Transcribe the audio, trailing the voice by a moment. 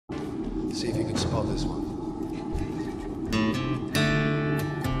See if you can spot this one.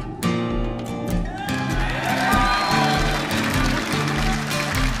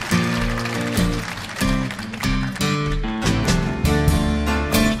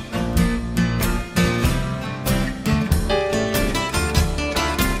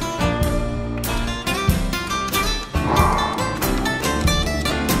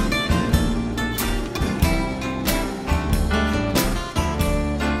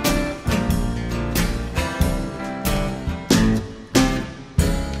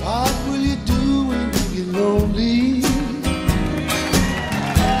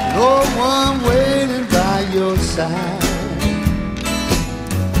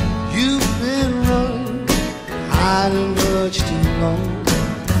 You've been running, hiding much too long.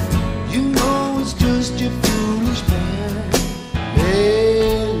 You know it's just your foolish mind.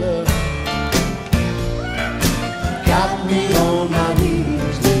 Hey, love, got me on my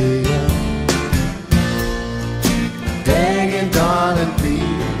knees, baby, begging, darling,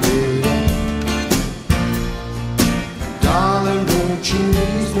 please, baby, darling, won't you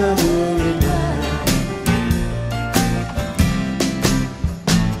ease my worried mind?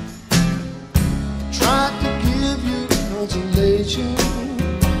 Consolation,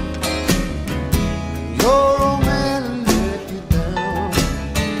 your old man let you down.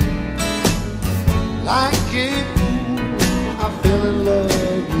 Like a fool, I fell in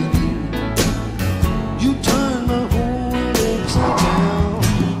love with you. You turned my whole world upside down.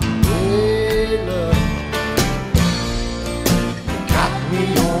 Hey, love, got me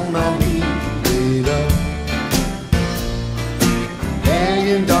on my knees, baby,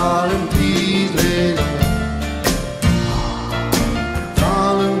 begging, darling, please, lady,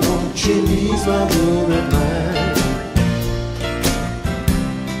 she needs my worried mind.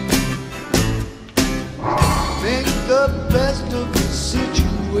 Make the best of the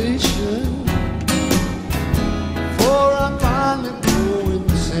situation, for I finally go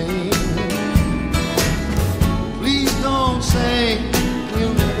insane. Please don't say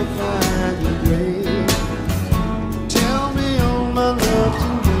you'll never find your grave. Tell me all my love's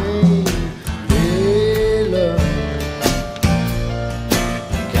in vain. Hey, love,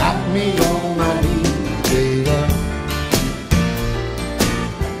 me on my knees, baby,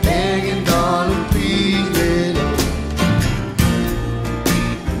 begging, darling, please, baby,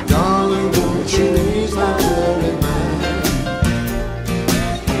 darling, won't you ease my worried mind?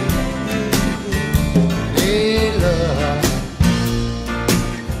 Hey, love,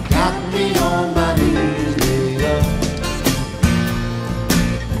 got me on my knees, baby,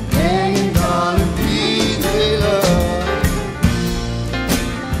 begging, darling, please, baby,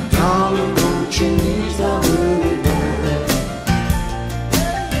 darling, won't you ease my worried mind?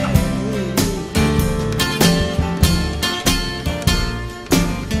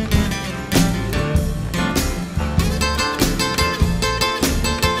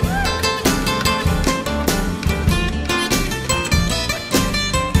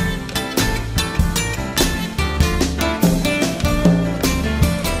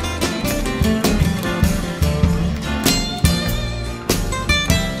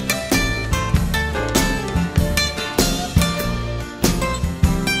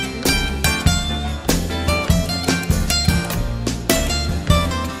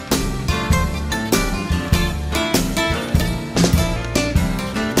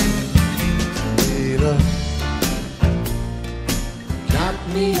 Got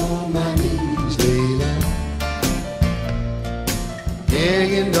me on my knees, baby,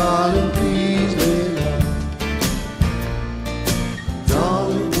 begging, darling, please, baby,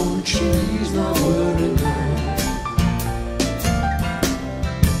 darling, won't you ease my worried mind?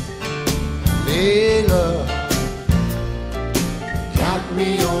 Hey, love, got me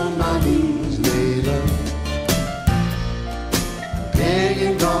on my knees, baby,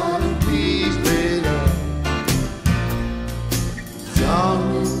 begging, darling, please, baby,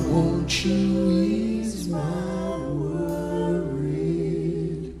 darling, won't you ease my worried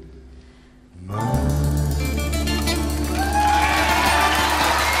mind?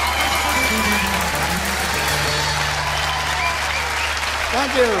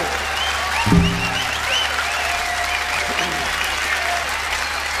 Thank you.